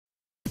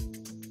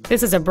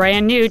This is a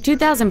brand new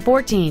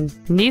 2014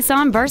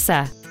 Nissan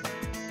Versa.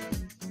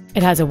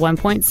 It has a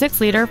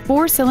 1.6-liter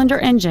four-cylinder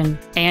engine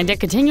and a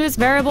continuous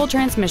variable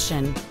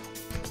transmission.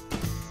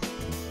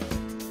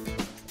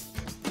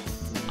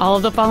 All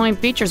of the following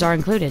features are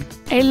included: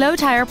 a low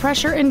tire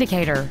pressure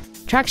indicator,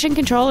 traction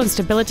control and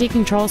stability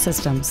control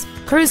systems,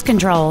 cruise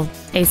control,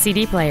 a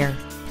CD player,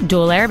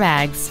 dual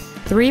airbags,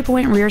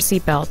 3-point rear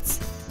seat belts,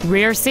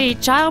 rear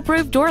seat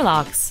child-proof door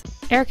locks,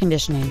 air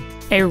conditioning,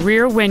 a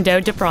rear window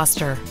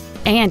defroster,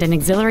 and an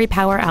auxiliary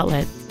power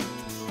outlet.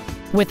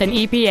 With an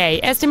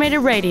EPA estimated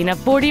rating of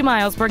 40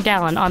 miles per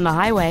gallon on the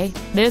highway,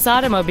 this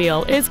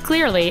automobile is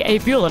clearly a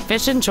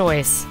fuel-efficient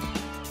choice.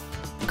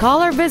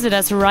 Call or visit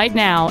us right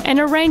now and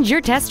arrange your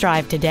test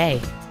drive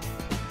today.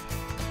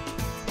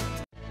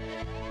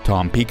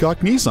 Tom Peacock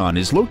Nissan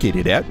is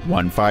located at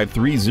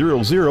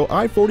 15300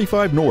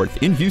 I-45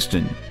 North in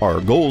Houston. Our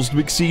goal is to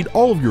exceed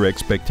all of your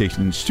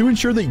expectations to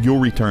ensure that you'll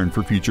return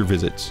for future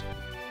visits.